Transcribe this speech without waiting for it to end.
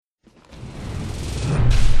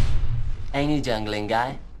Ain't you jungling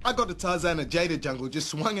guy? I got the Tarzan and Jada jungle just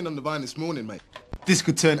swinging on the vine this morning, mate. This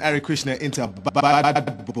could turn Ari Krishna into a bad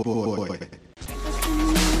boy.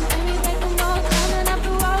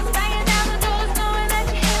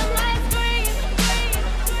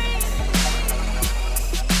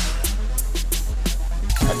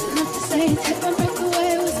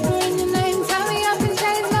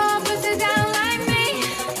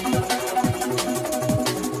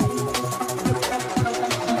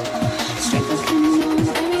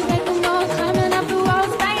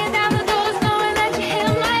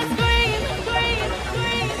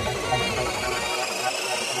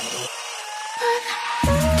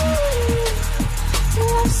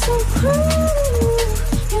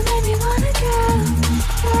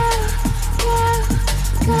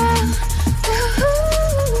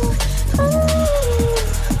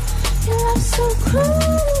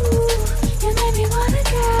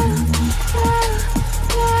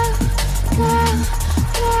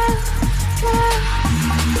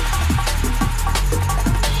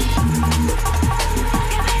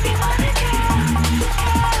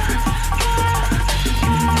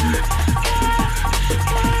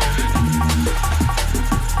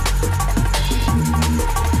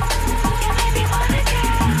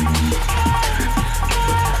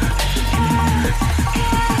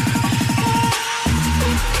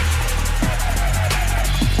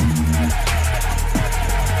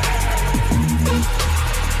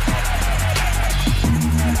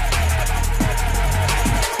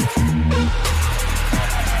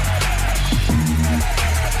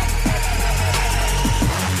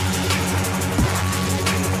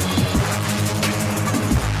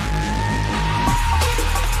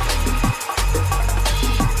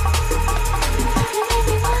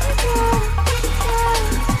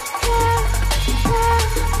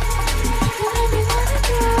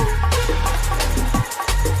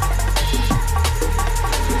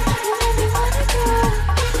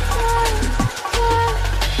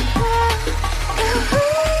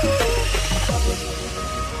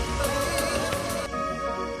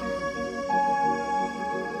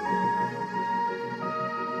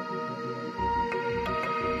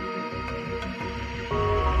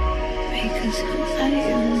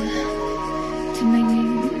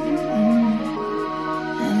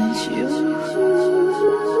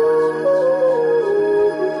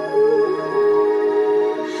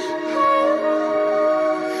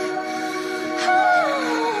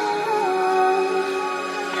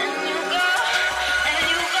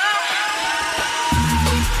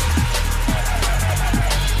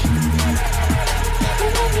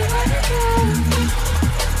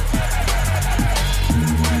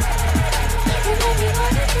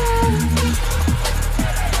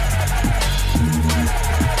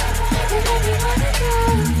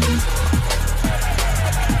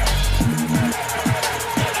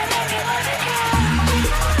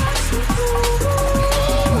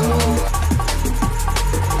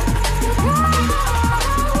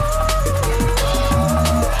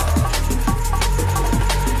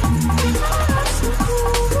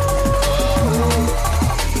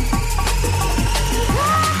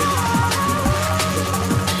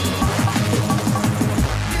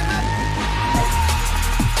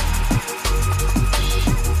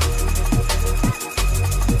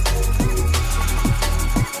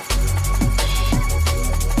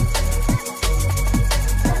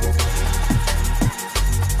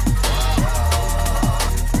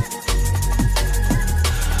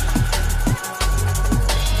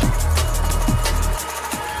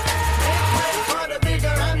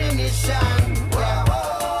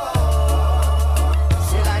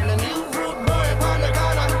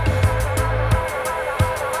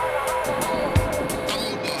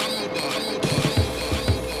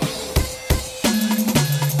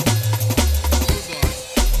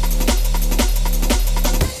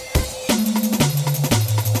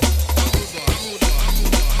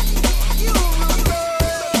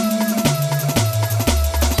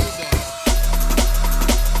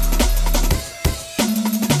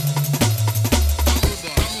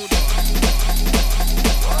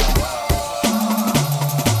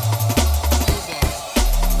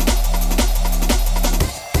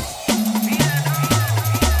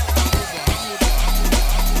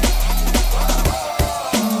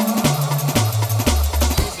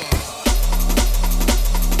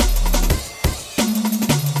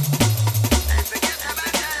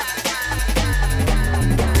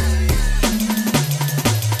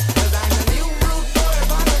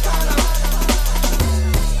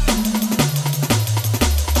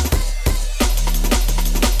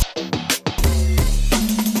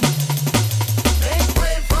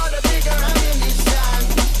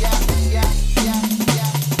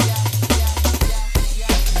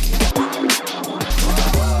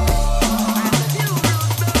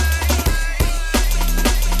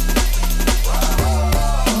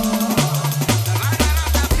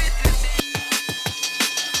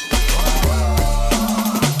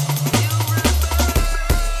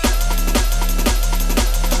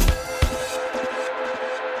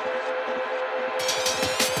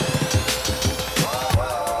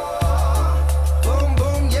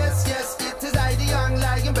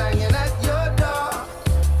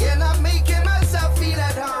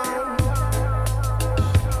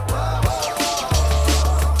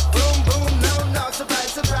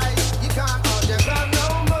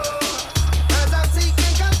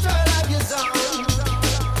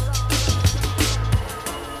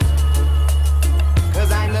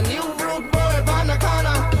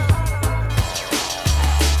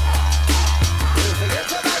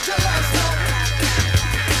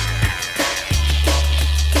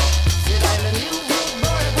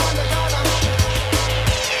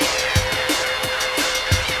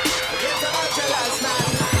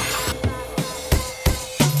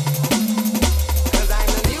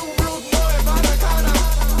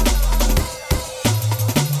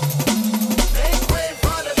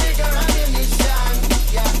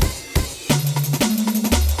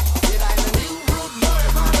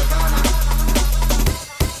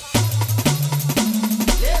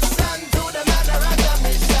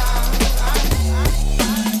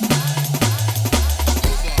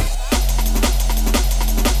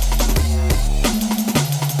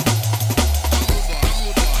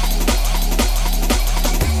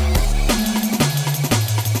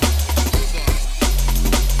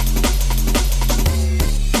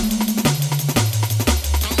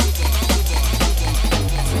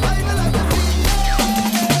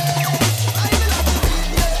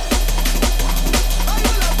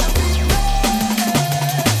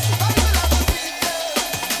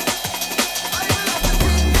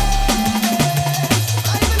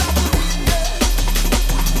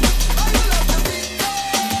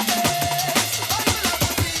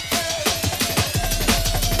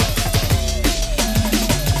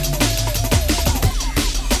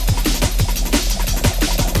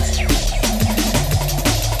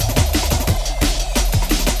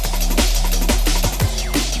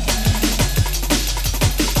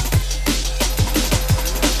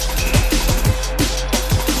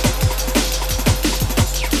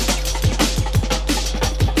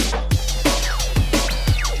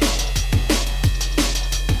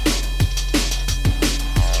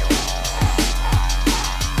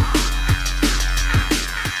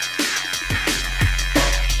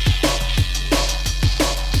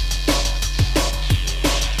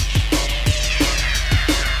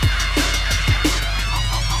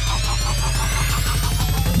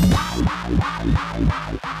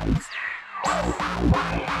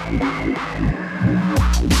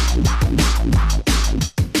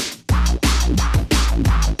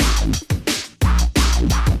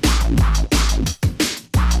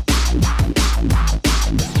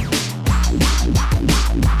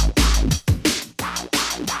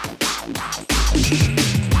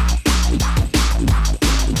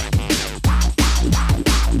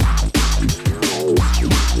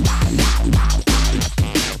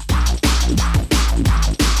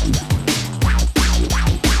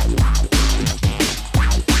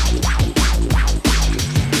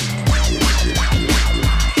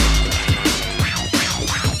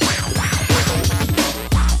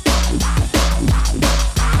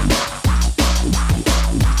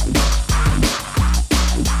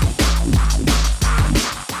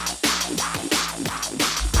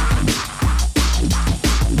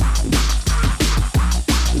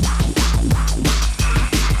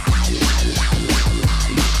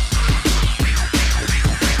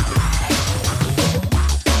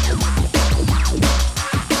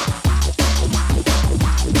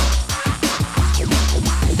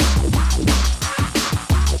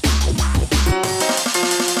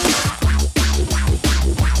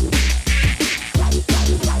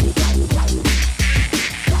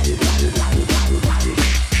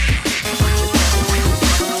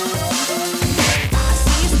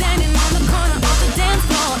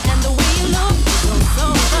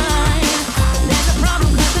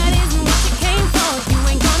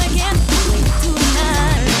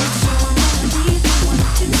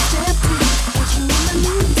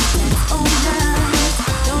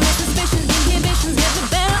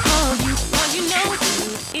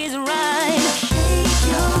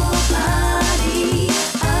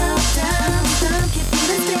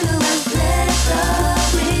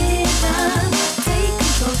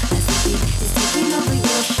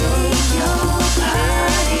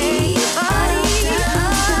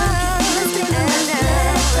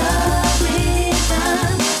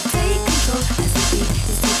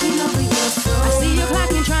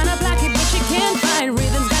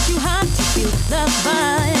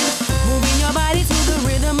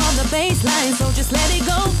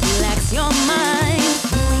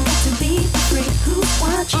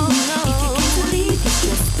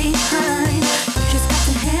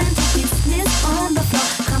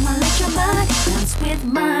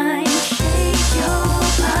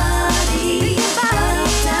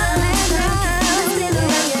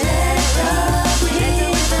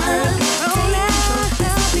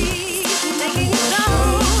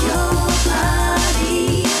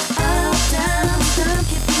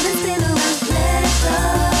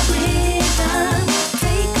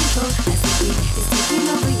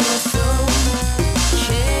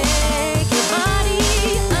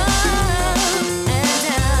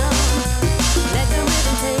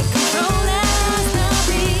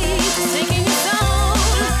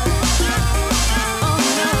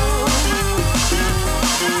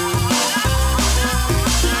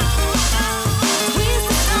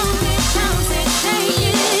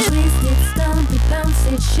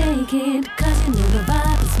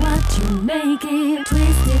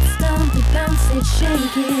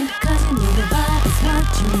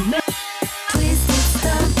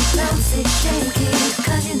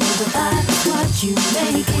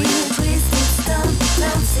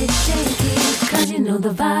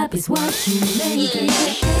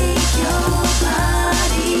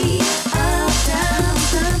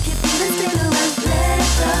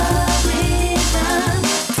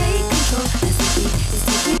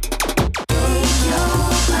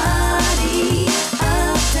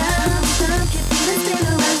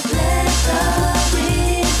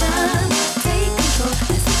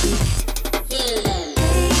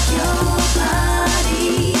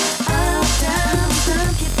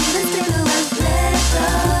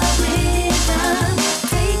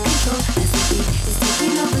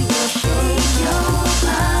 Taking over your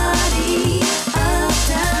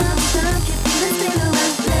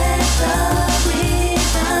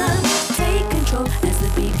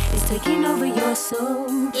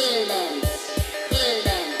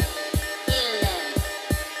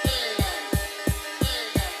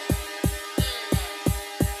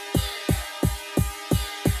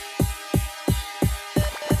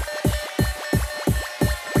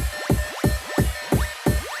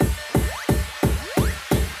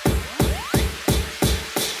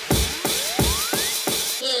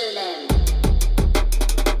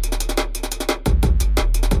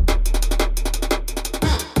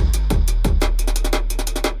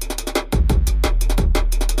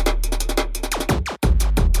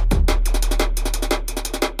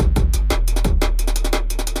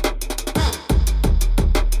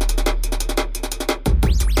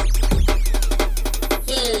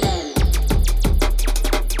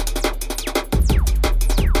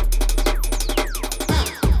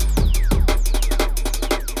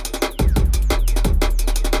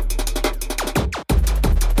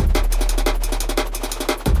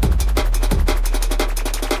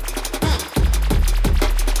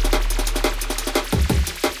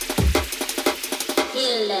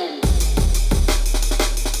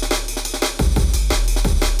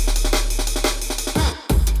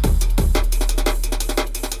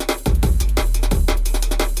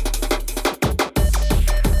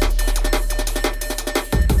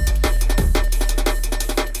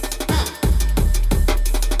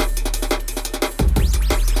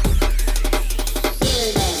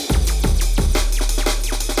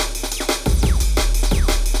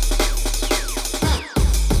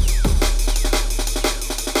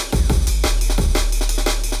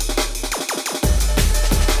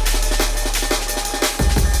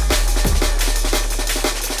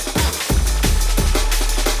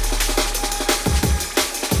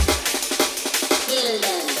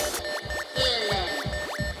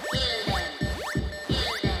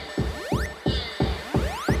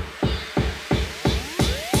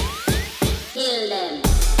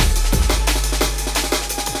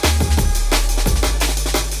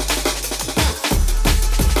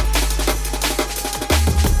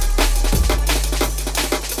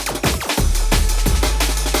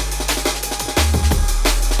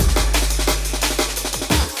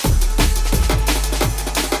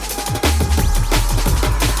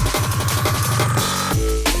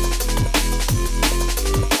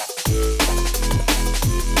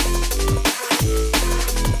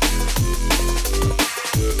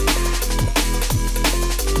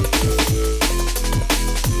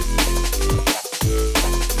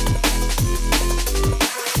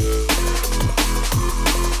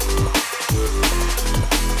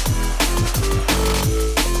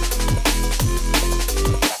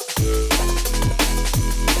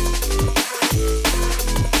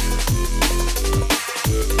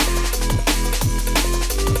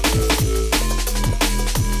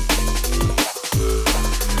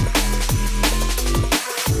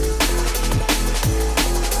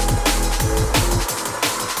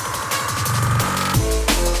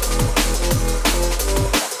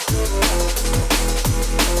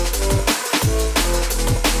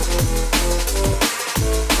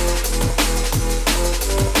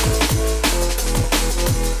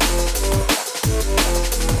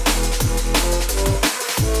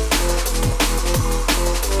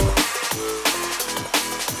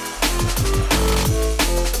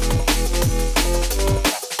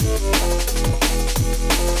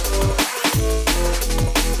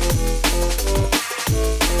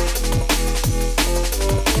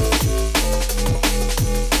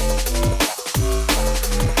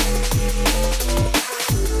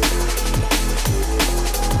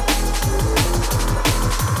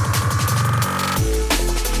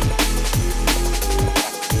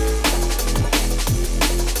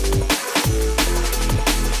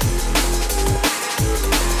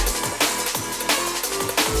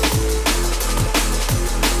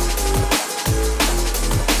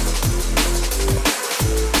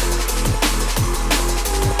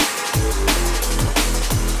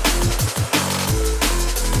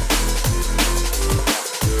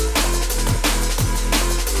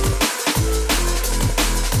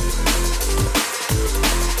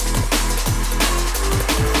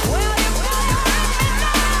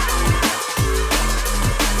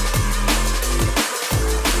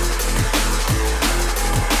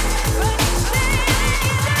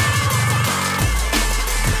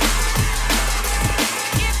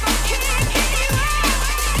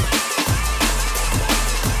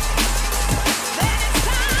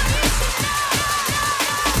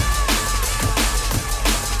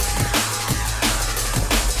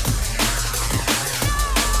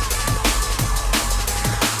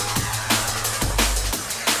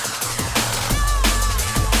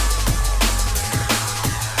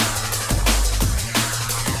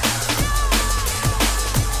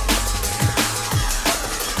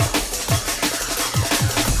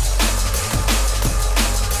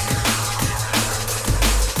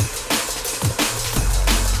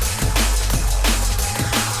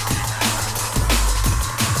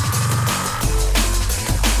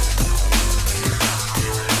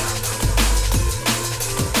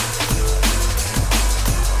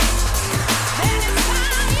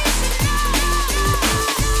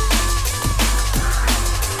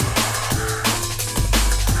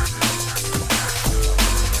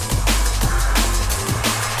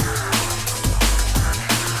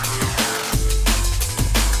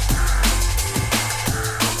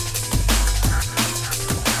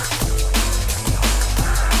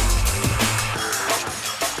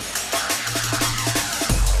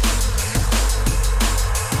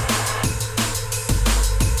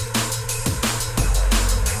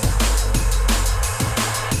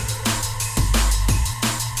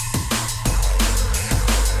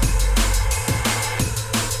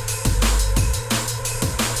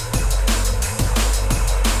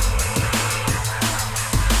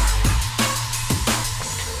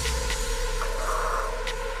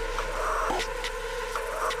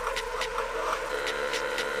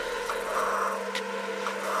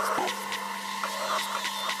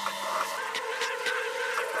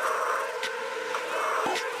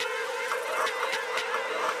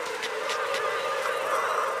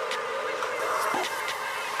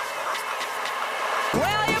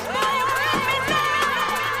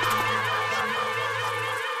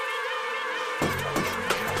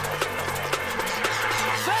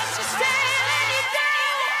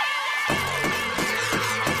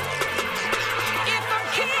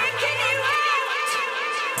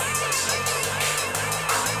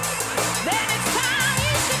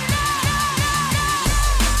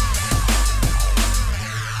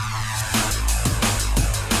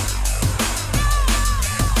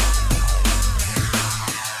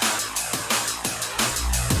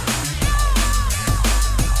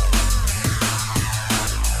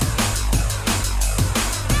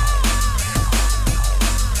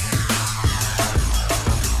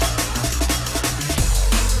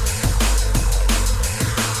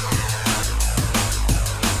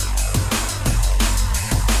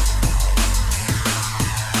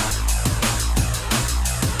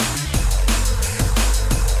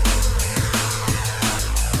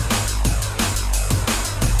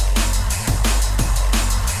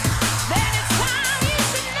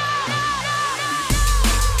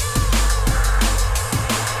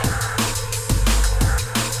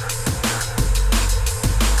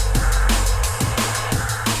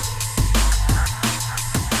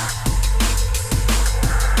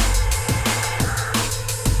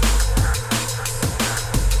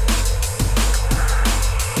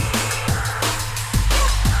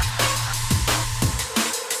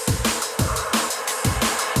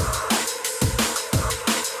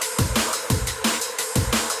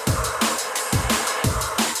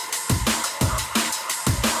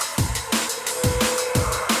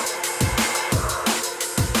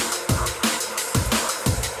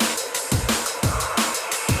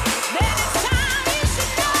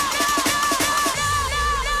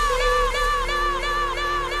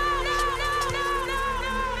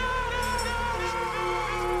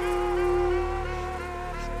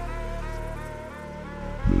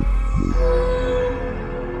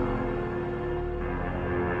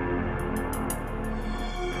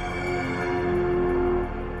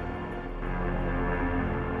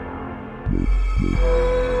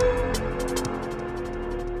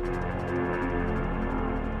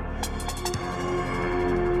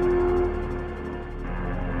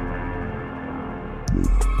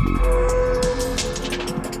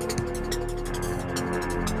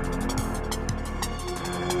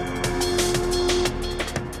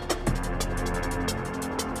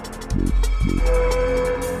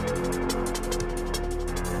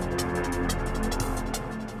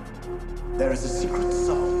There is a secret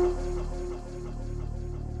song.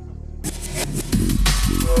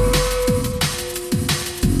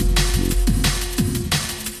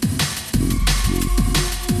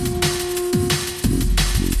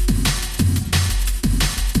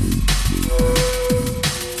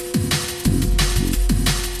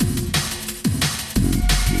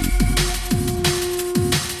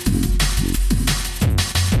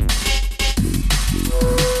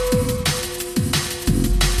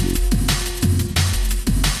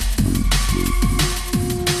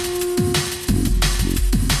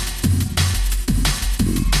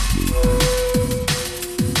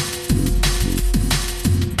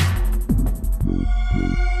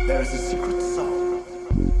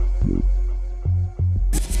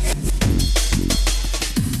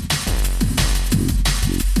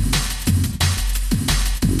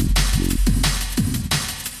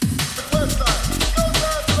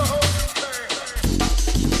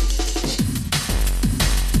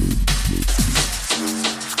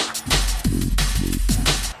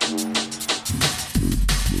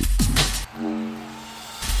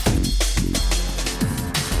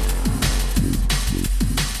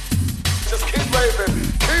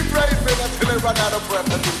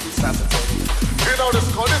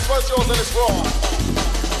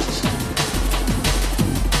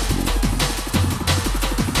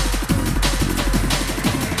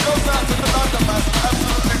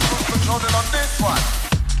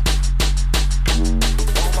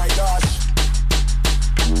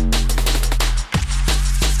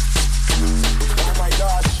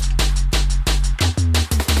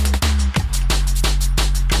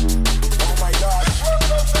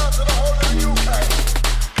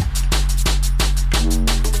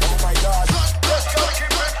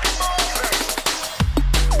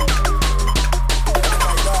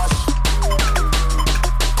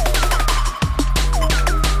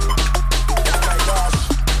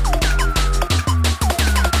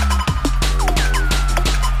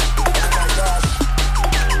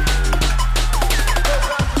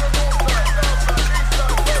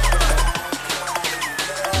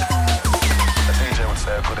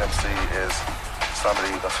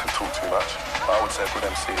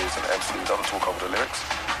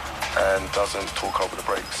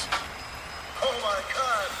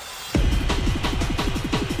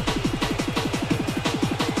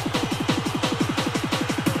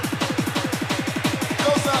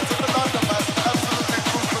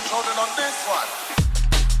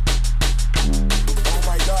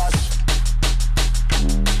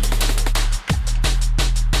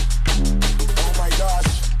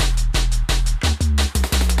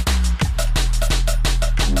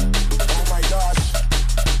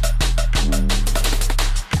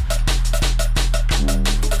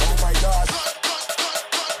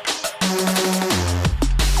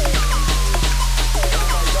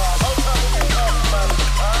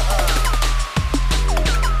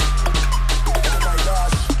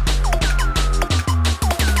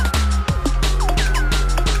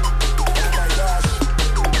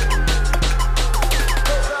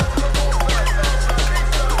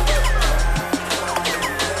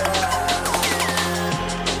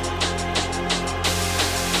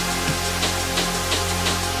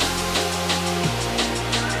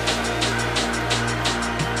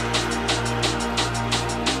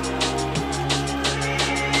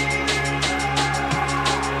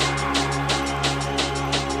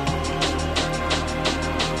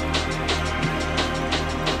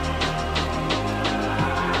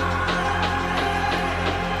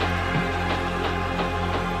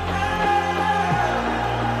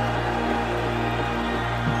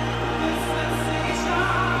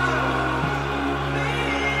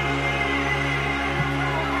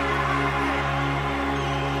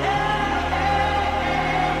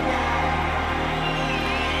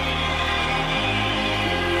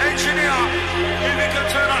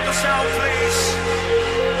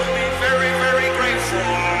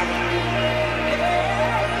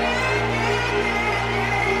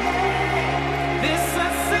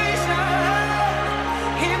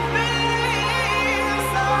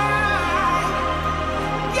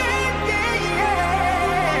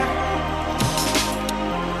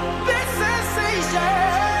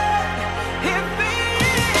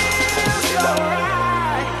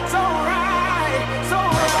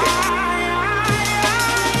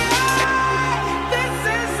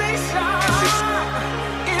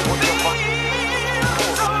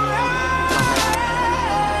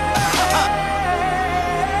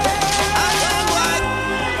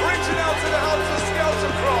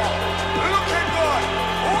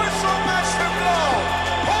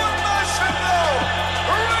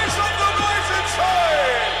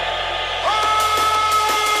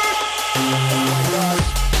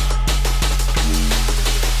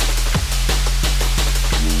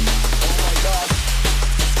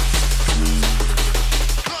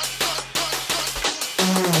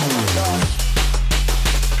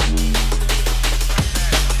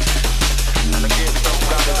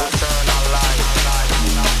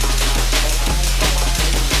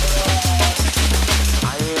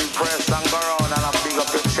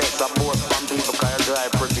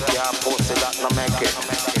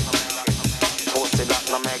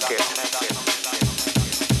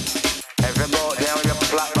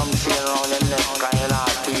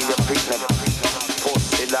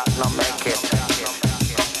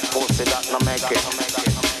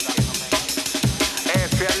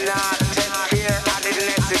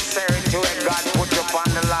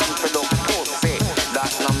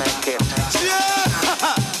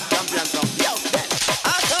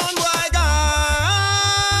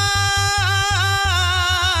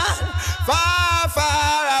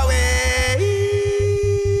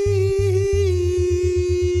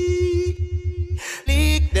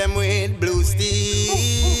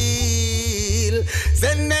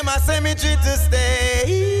 Send them a cemetery to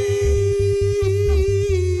stay.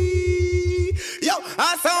 Yo,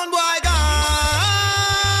 a sound boy gone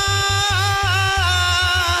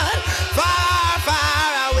far,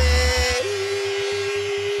 far away.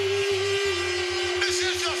 This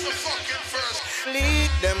is just a fucking first.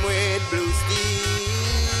 Fleet them with blue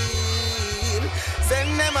steel.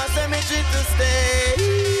 Send them a cemetery to stay.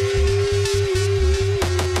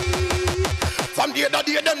 From day to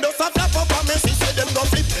day, them just a flap up and me see them go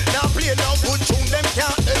flip. Now play no good tune, them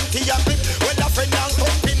can't empty a clip. Well, a friend and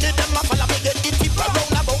company, them a follow me get the tip.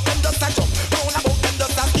 Round about them just a jump, round about them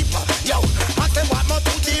just a skip. Yo, I say what more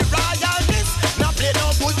to the royalist. Now play no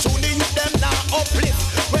good tune, the youth them now uplift.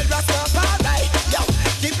 Well, Rastafari, yo,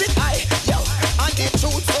 keep it high, yo, and the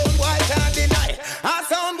truth sound boy can't deny. A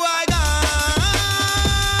sound boy gone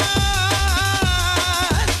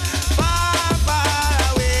far, far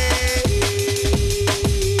away.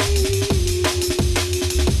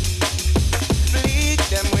 Fleet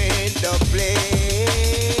them with the blade.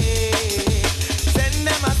 Send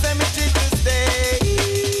them a cemetery to stay.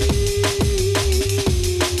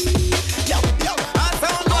 Yo, yo, a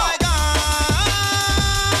sound boy gone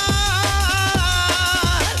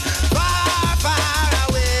far, far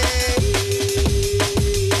away.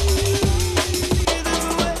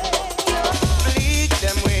 Fleet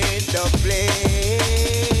them with the blade.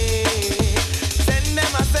 Send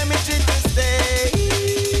them a cemetery to stay.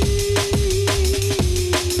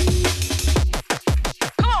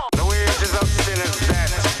 The wages of sin is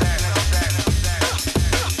death,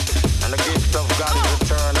 and the gift of God is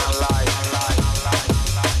eternal life.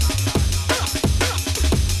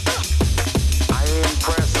 I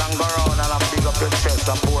impress and go around and I big up your chest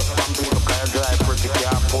and post from people can you drive pretty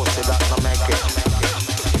car, post it that no make it.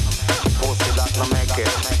 Post it that no make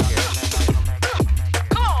it.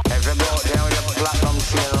 If you go out there with your platinum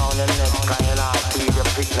chain around your neck and you not feed your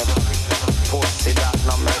picnic, post it that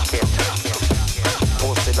no make it.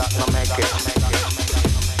 Post it that no make it.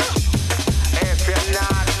 If you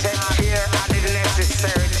not take care of the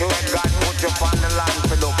necessary to it, God put you on the land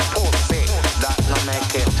for the pussy that no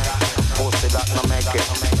make it. Pussy that no make it.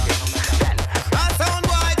 Then A sound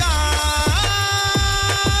boy gone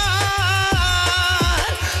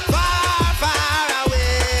far, far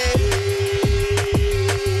away.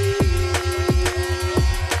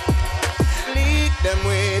 Fleet them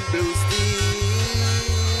with blue steel.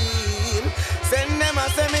 Send them a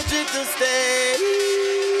cemetery to stay.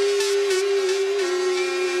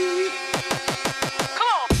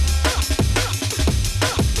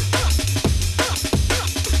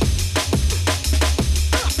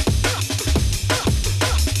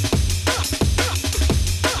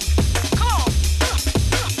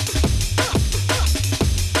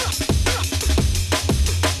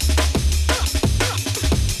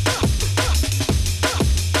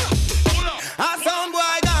 A sound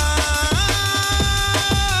boy gone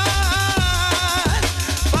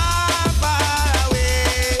far, far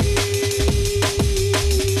away.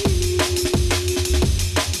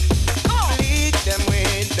 Fleet them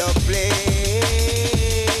with the blade.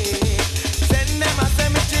 Send them a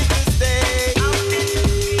cemetery to stay.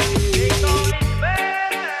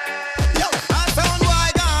 Yo, a sound boy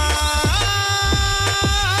gone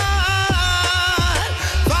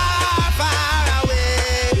far, far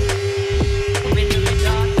away.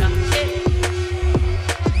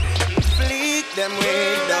 Fleet them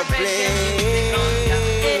with the blade.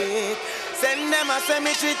 Send them a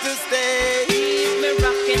cemetery to stay.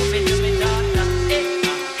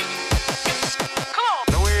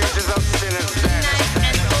 the wages of sin is death,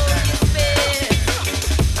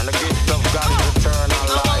 and the gift of God is eternal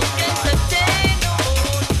life.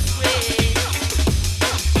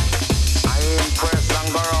 I impress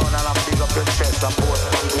and go around and I big up your chest and post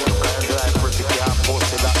from people can you drive pretty car,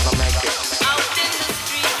 post it that no make it.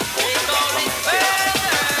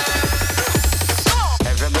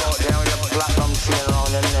 If you go out there with your platinum chain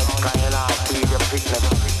around your neck and you not feed your picnic,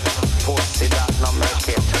 post it that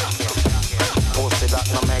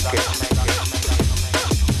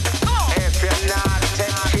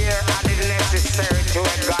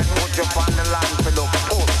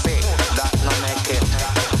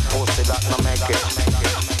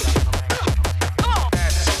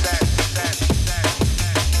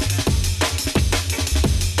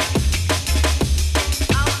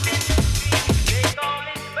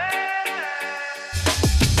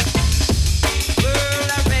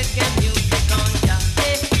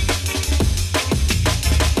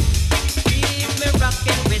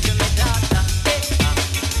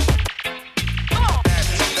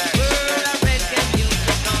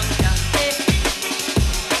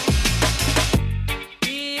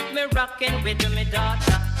rocking with me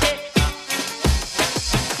daughter. Hey.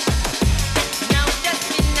 Now just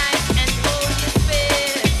be nice and hold your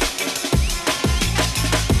space.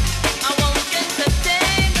 I won't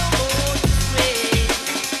entertain no more disgrace.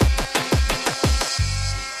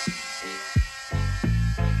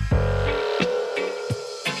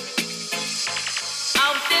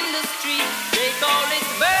 Out in the street, they call it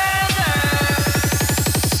murder.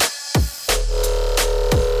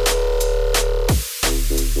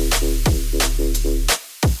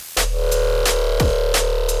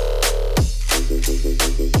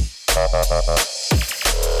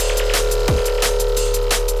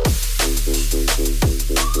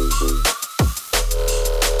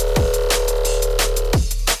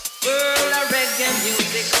 World of reggae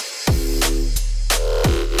music.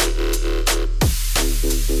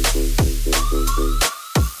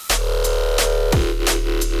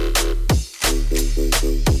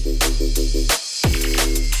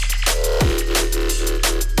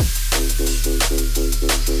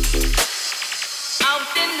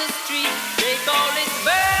 Out in the street, they call it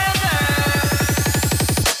murder.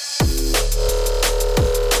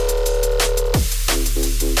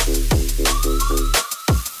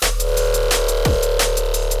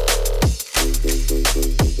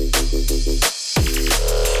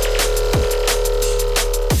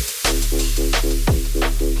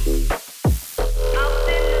 Out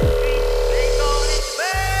in the street, they call it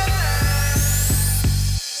murder.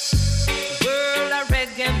 World of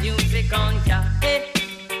reggae music on ya. Hey.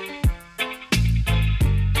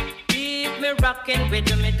 Keep me rocking with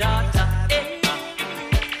me daughter. Hey.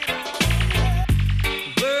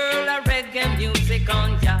 World of reggae music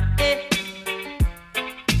on ya. Hey.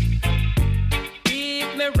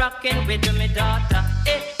 Keep me rocking with me daughter.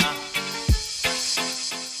 Hey.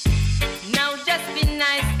 Now just be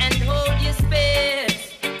nice and hold your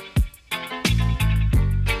space.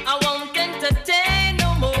 I won't entertain no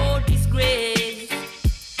more disgrace.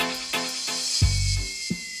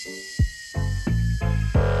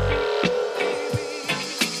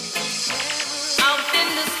 Out in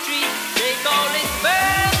the street, they call it murder.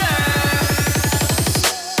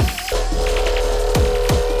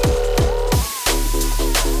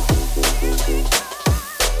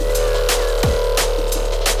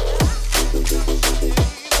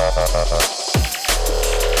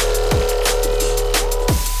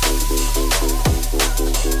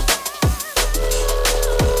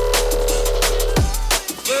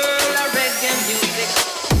 World of reggae music.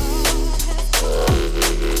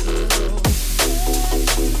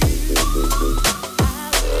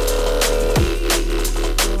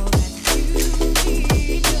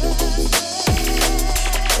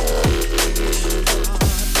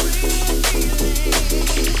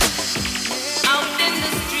 Out in the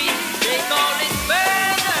street, they call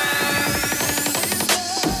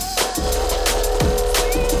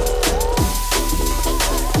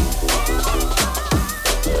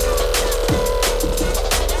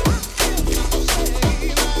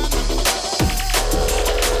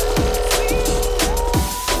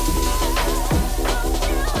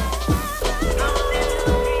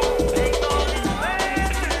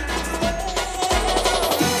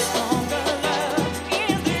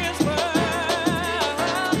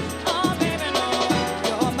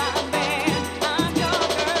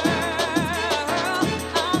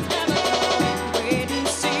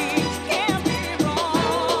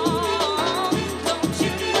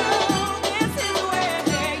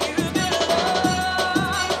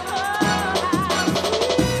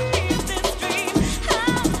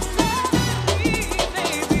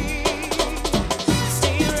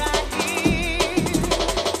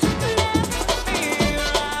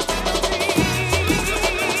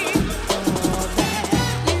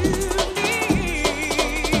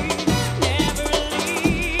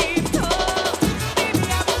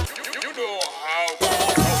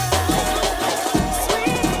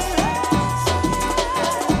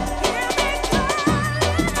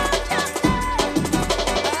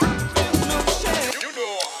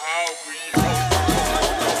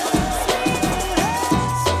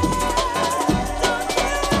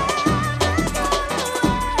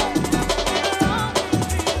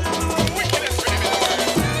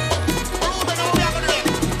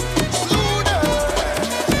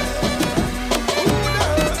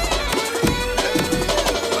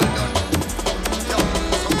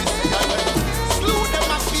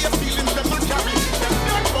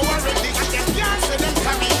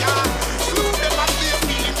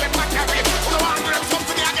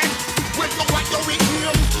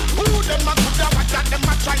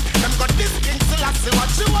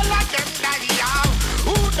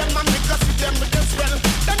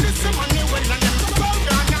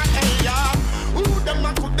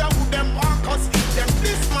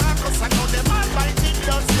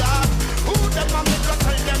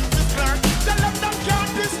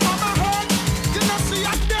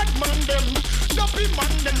dead man them. Don't be man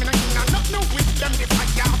them. Not no with them. If I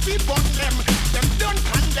can't be born them. Them don't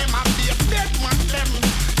condemn. I be a dead man them.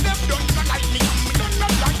 Them don't not like me. Me don't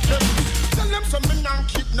not like them. Tell them some me not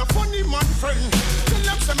keep no funny man friend. Tell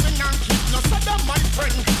them some me not keep no sada my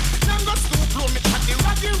friend. Now go stoop blow me chat the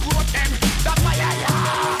raggy road them. That's why I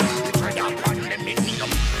try to plan them in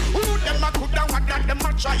them. Who them a coulda what that them a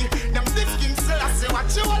try. Them this king still I say what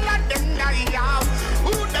you all of them die.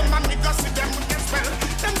 Who them a me go see them with them spell.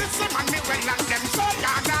 Them this same and me well and them so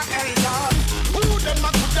gaga hell. Who them a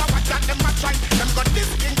coulda what that them a try. Them got this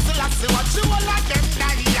king still I say what you all of them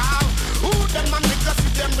die. Who them a me go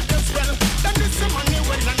see them with them spell. Them this same and me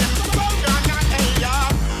well and them so gaga hell.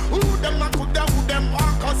 Who them a coulda who them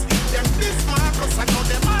walk us. Them this Marcus I know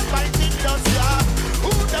them all by the dust yeah.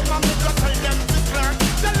 Who them a me go tell them this learn.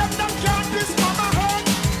 Tell them can't this mama hurt.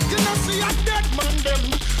 You know see a dead man them.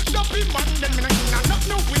 Don't be man them. Not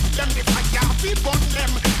no with them. If I can't be born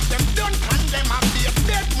them. Them don't condemn. I be a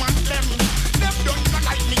dead man them. Them don't not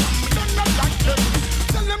like me. Me don't not like them.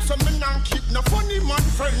 Tell them some me not keep no funny man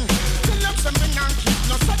friend. Tell them some me not keep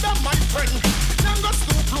no sada my friend. Now go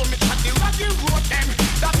stoop blow me chat the raggy road them.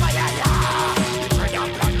 That's why I try to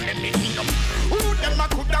plan them in them. Who them a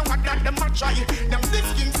coulda what that them a try. Them this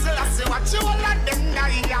king still I say what you all of them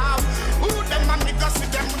die. Who them a me go see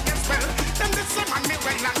them with them spell. Them this same and me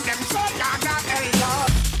well and them so gaga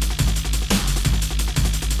hell.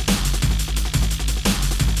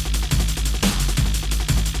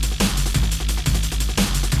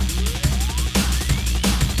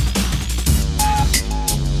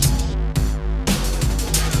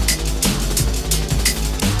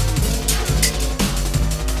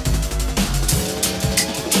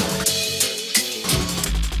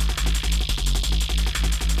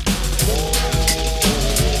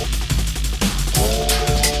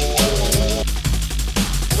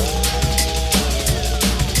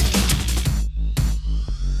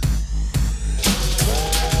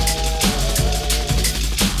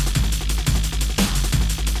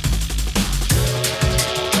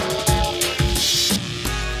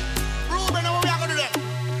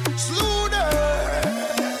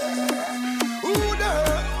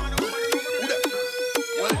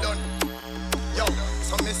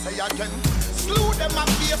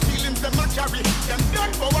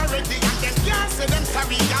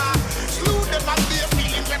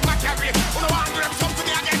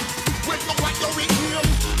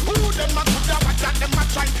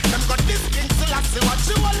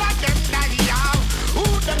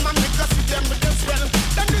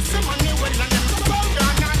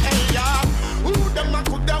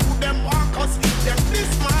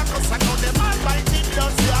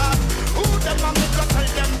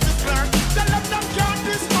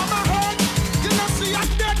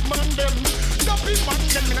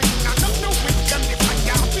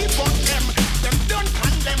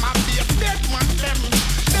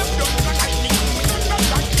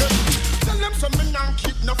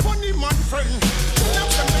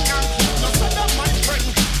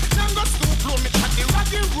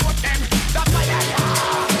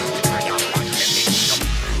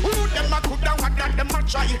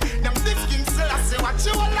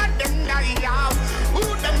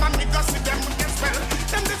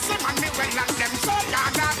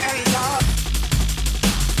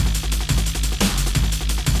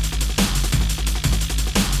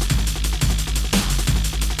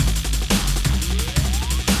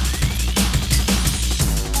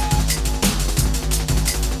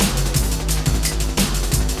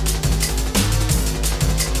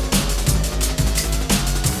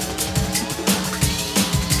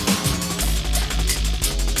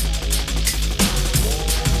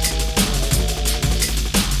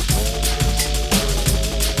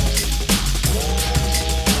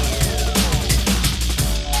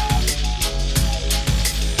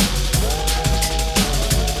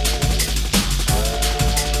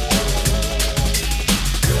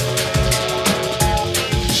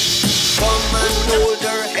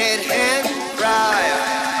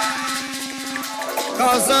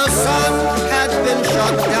 Cause her son had been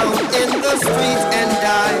shot down in the street and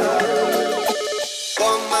died.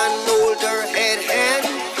 Woman hold her head and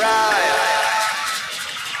cry.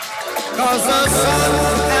 Cause her son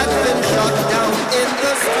had been shot down in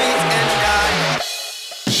the street and died.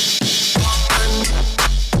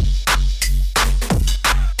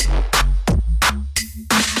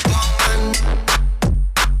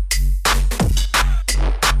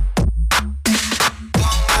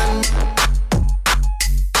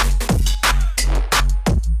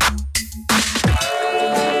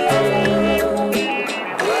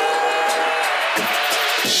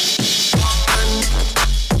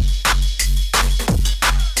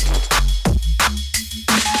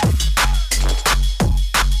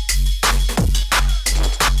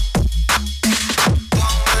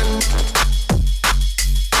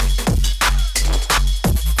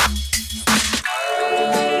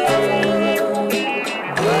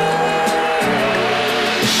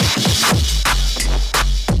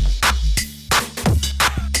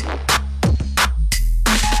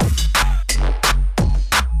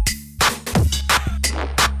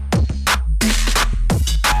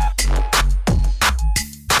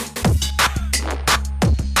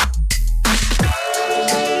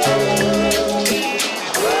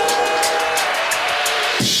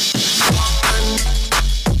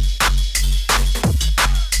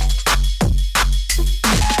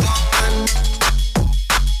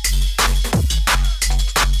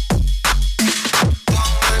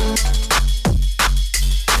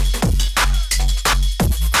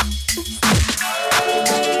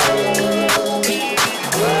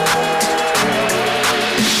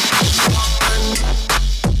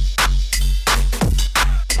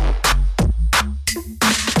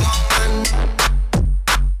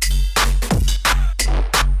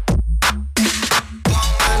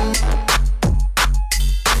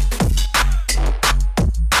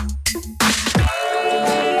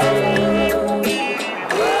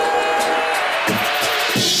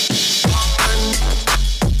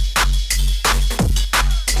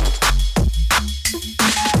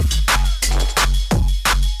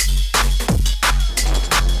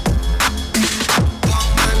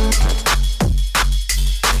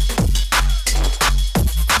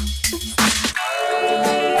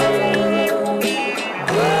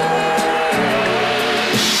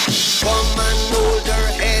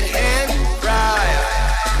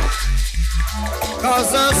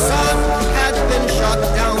 'Cause her son had been shot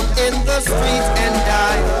down in the street and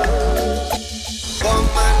died.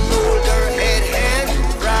 Woman hold her head and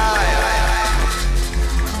cry.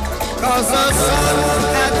 'Cause her son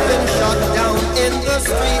had been shot down in the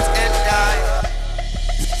street and died.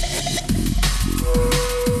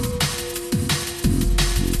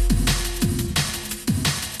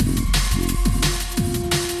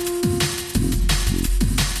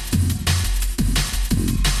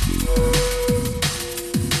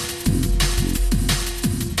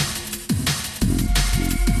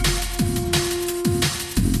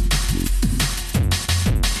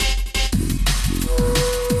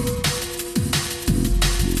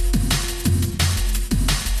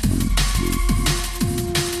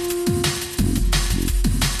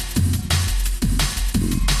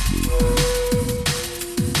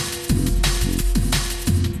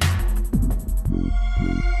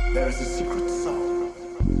 There is a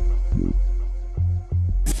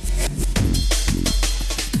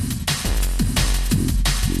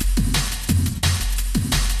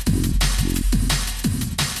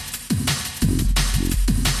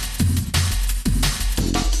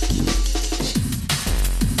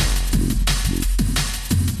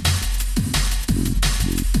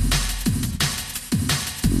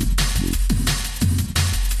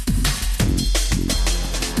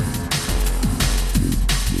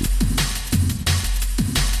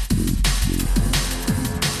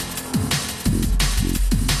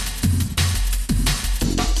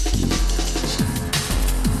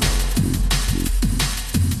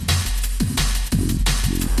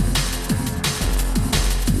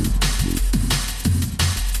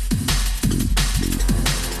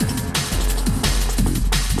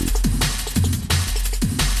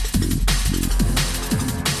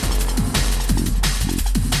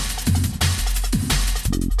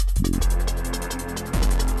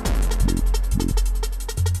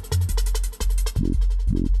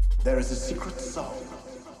secret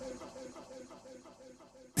song.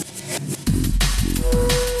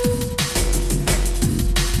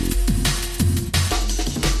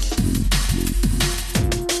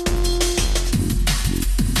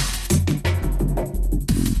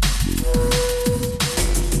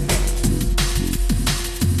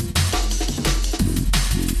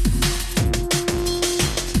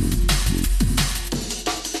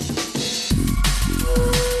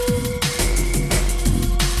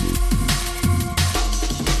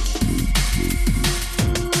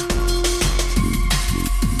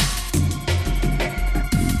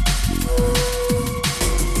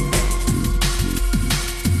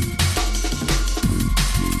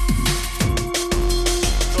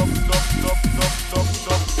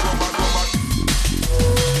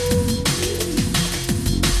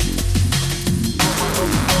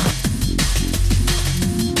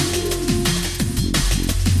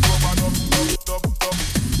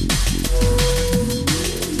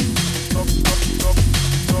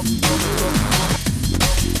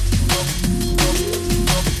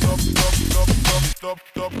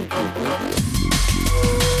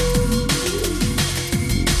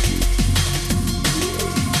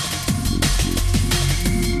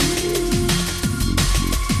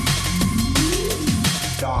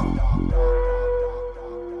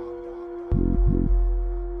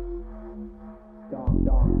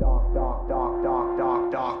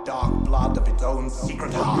 Dark blood of its own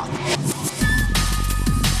secret heart.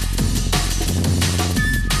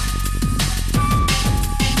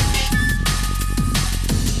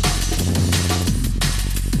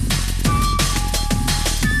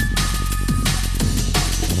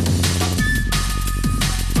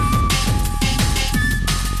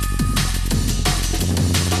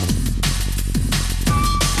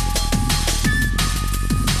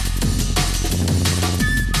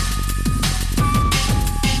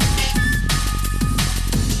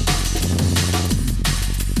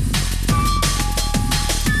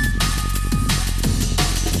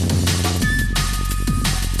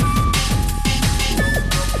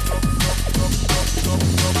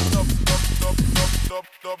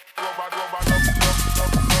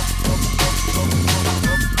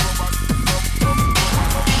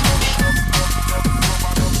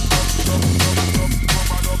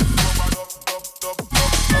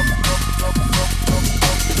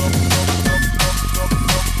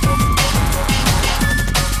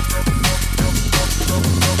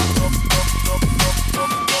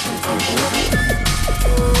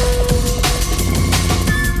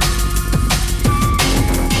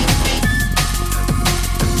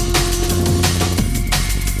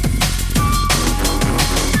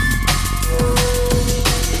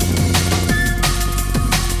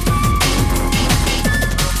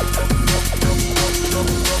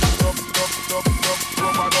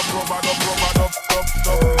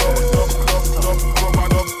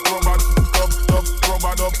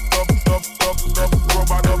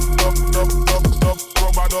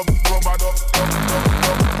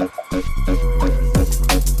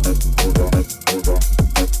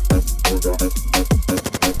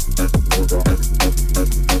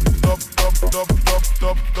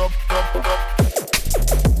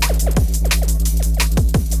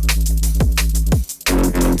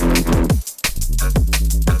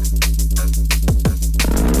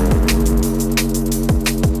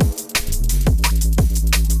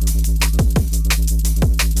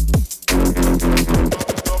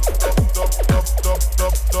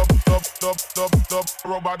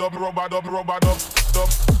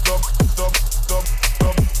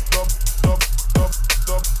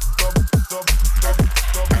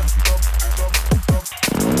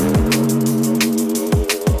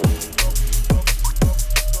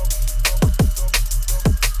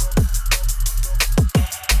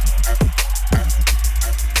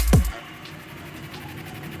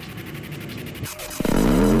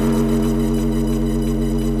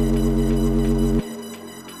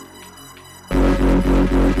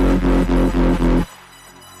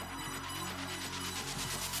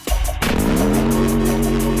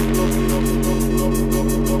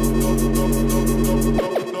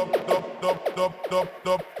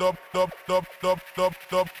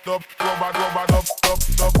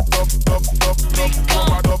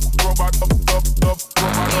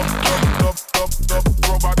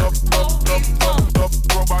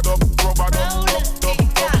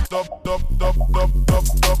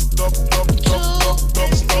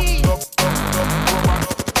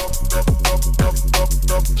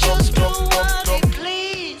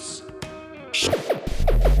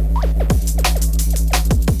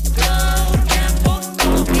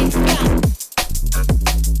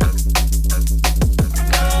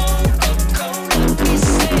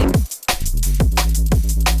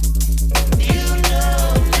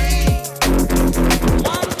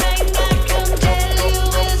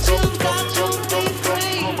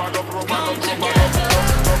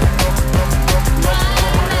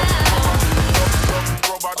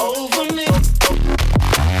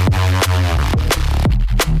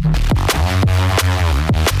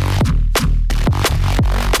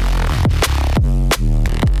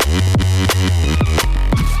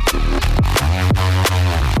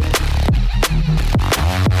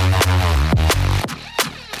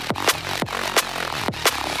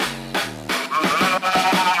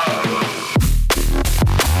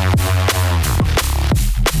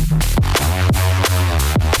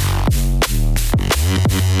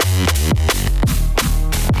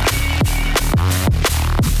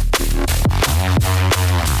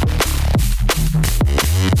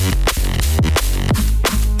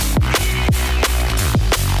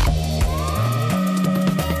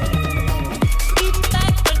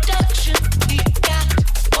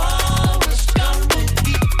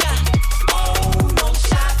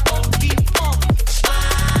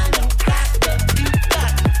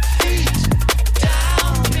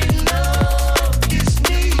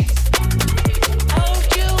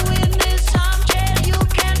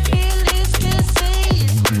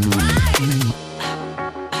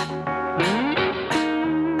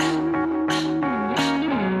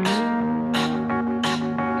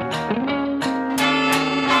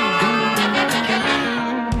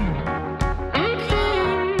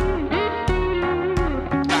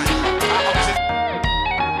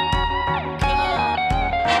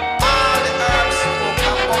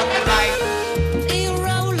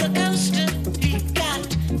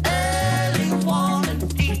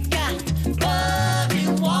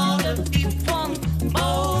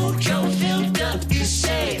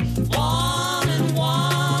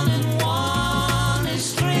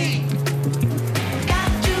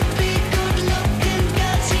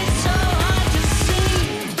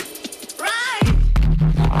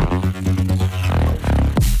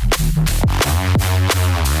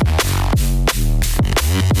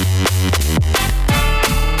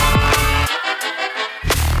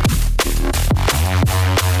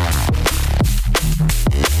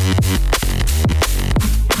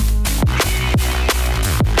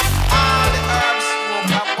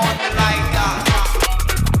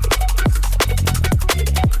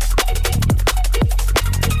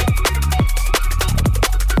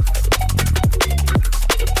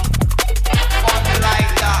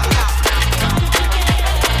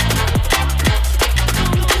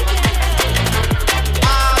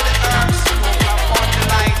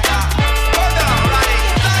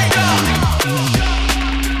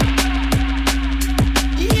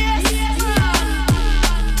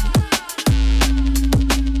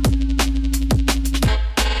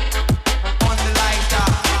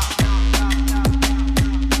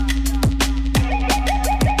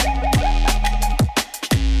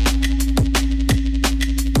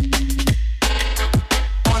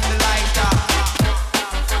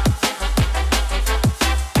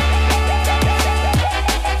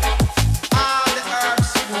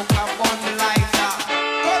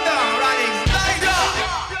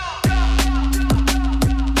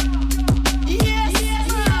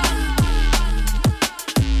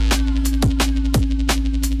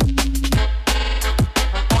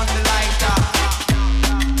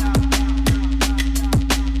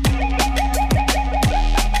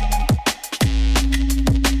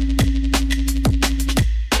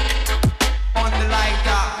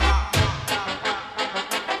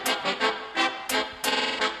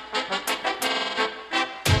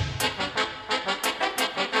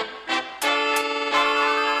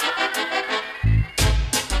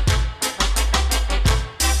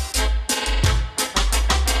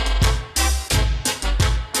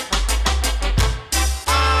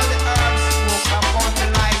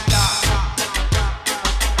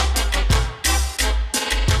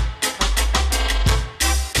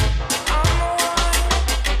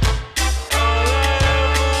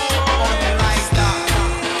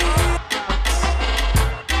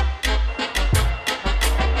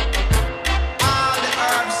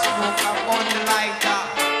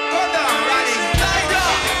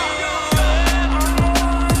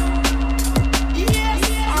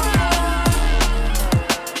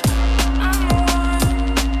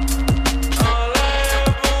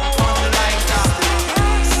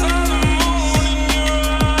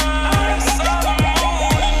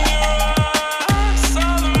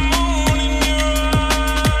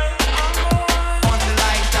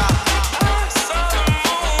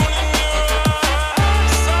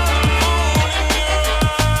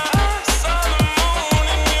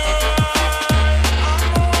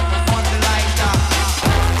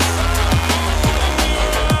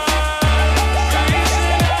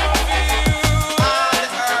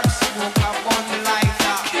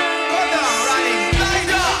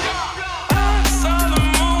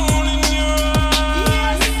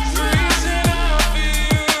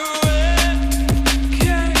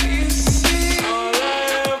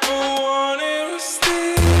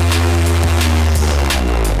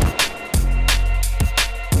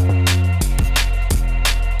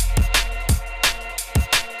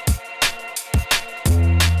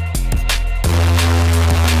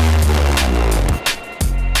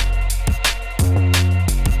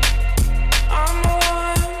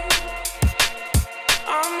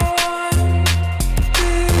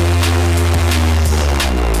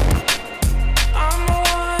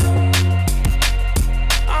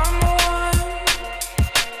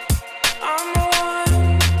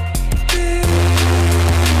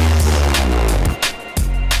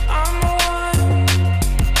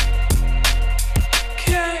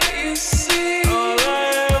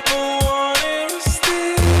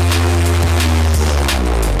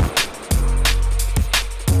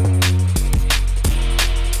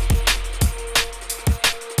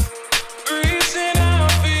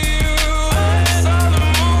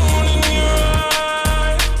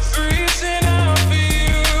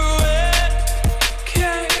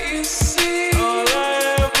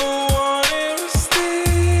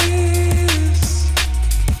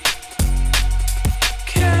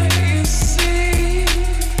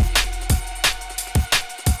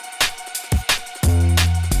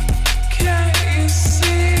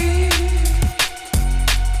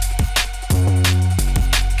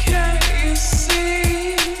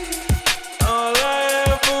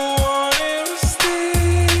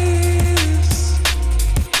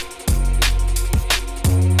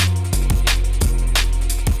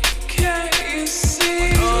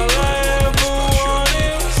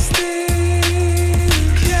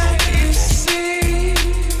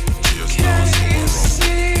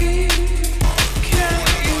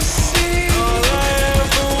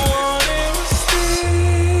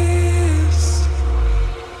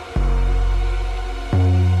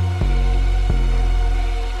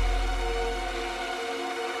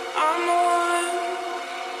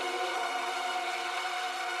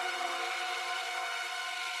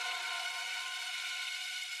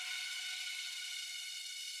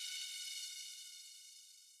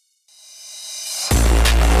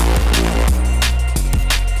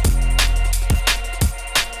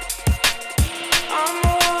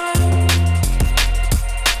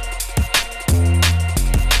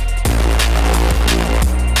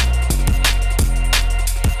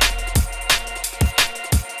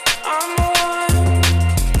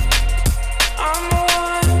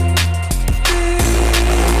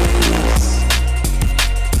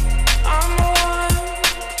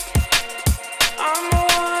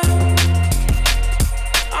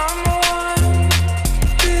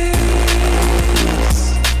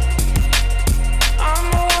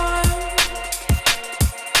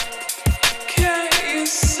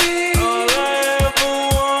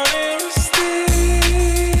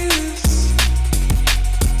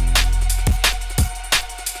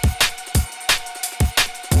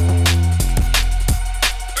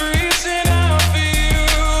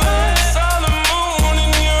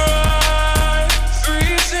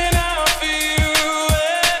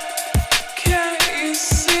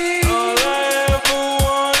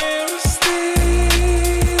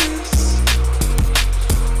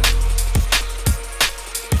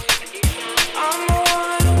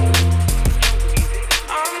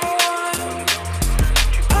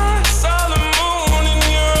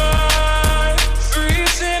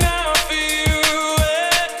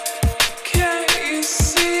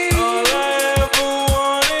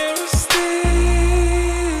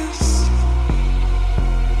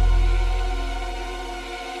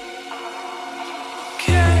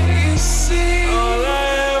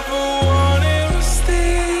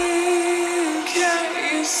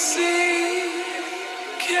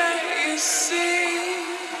 see?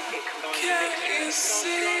 Can you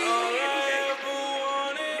see?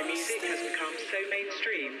 The music has become so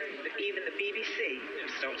mainstream that even the BBC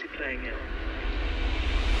have started playing it.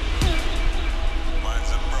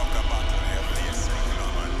 Mine's a broken bottle here, please.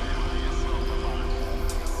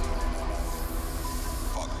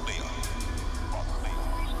 Fuck me.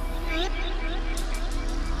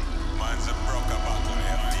 Mine's a broken bottle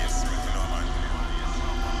here, please.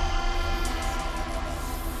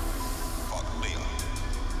 Fuck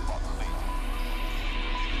me.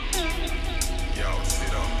 Yo,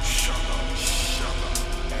 sit up, shut up.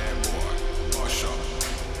 Hey boy, hush up.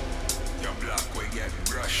 Your black we get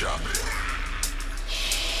brush up.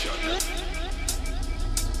 Shut up.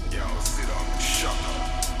 Yo, sit up, shut up.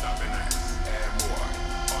 That be nice. Hey boy,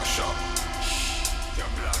 hush up. Your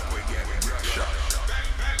black we get brush up.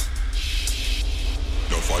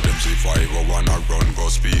 No for them say 5 wanna run, go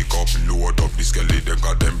speak up. Load up the skeleton,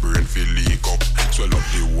 got them brain feel leak up. Swell up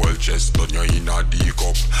the whole chest, turn you in a D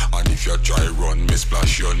cup. And if you try run, me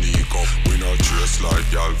splash your knee cup. We no trace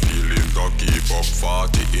like y'all feeling to keep up.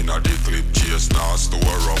 40 in a the clip, chase now store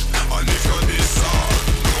up. And if you this hard,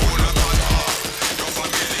 no not at all. Your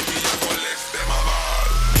family me a go left them a ball.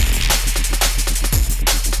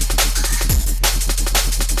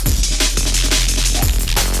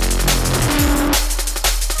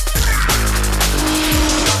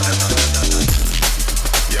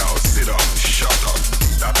 Yo, sit up, shut up.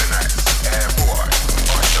 That be nice. Hey boy,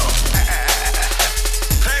 hush up.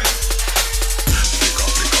 Hey. Pick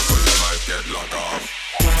up, so your life get locked off.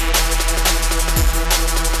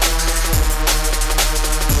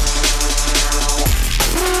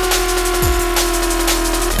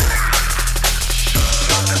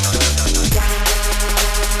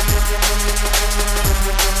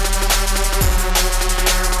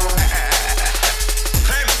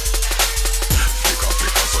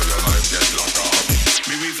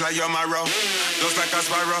 Fly your marrow, just like a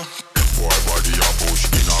sparrow. Boy body a push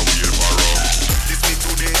in a wheelbarrow. This me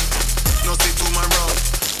today, no see tomorrow.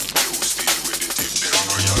 You still with the tip, them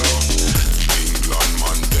go yellow. England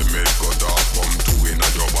man, them head cut off. Come to in a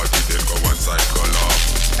your body, then go one cycle off.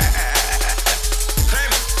 Hey,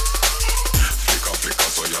 flicker,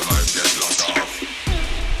 so your life get locked off.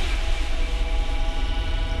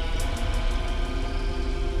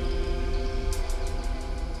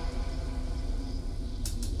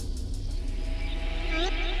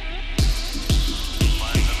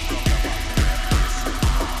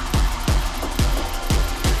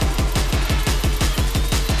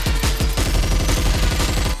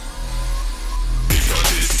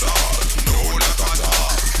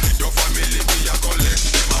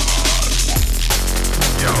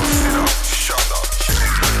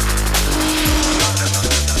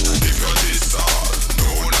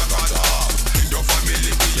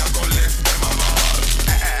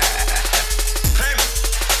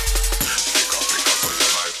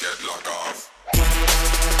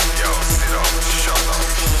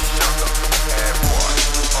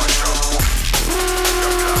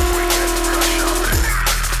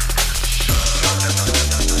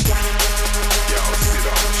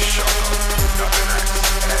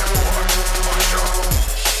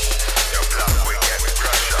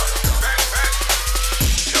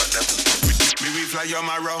 Your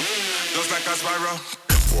marrow, just like a sparrow.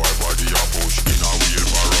 Boy body a push in a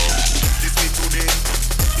wheelbarrow. This me today,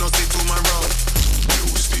 no see tomorrow. You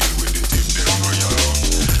still with the tip, them go yellow.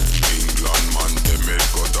 England man, them head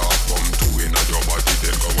cut off. Come to in a your body,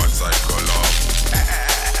 then go one cycle off.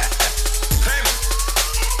 Hey,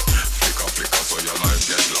 flicker, so your life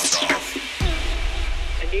get locked off.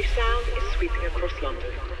 A new sound is sweeping across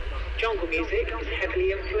London. Jungle music is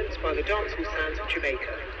heavily influenced by the dancehall sounds of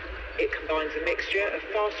Jamaica. It combines a mixture of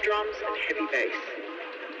fast drums and heavy bass.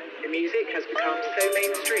 The music has become so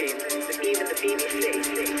mainstream that even the BBC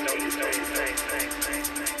stopped playing.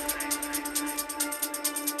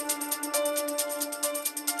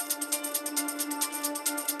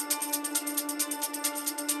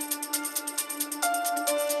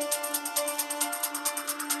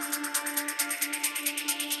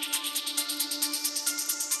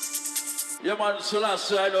 Yeah, man, so last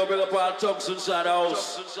side, I'll bring up our tongues inside the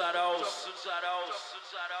house.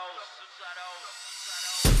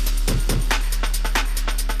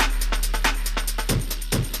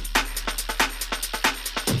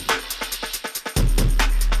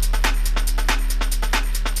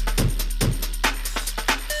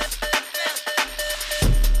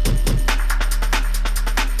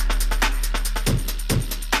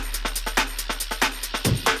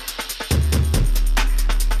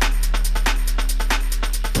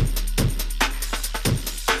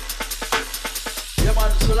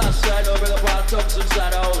 thugs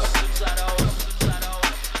inside the house.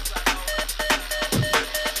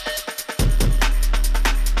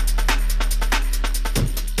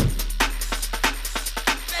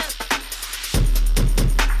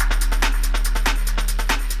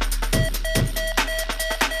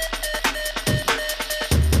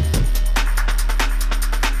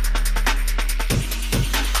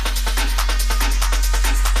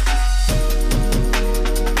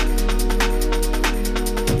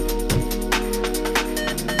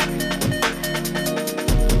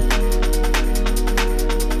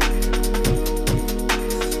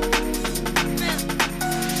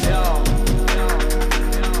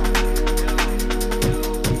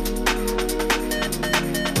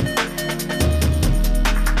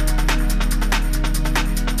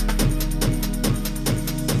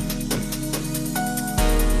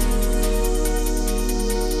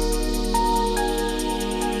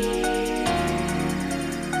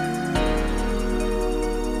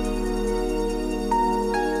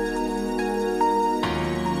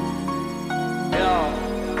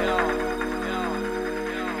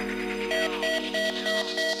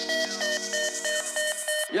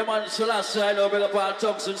 Yeah, man, so last side, I'll bring up all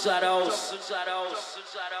thugs inside the house.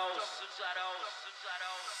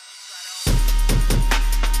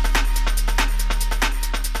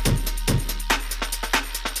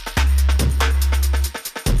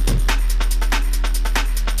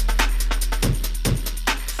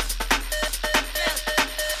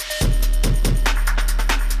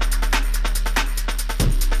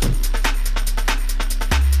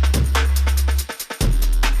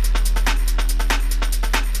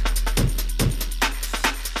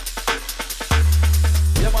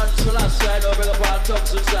 Yeah, man, so last side, I'll bring up all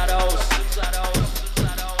thugs inside the house.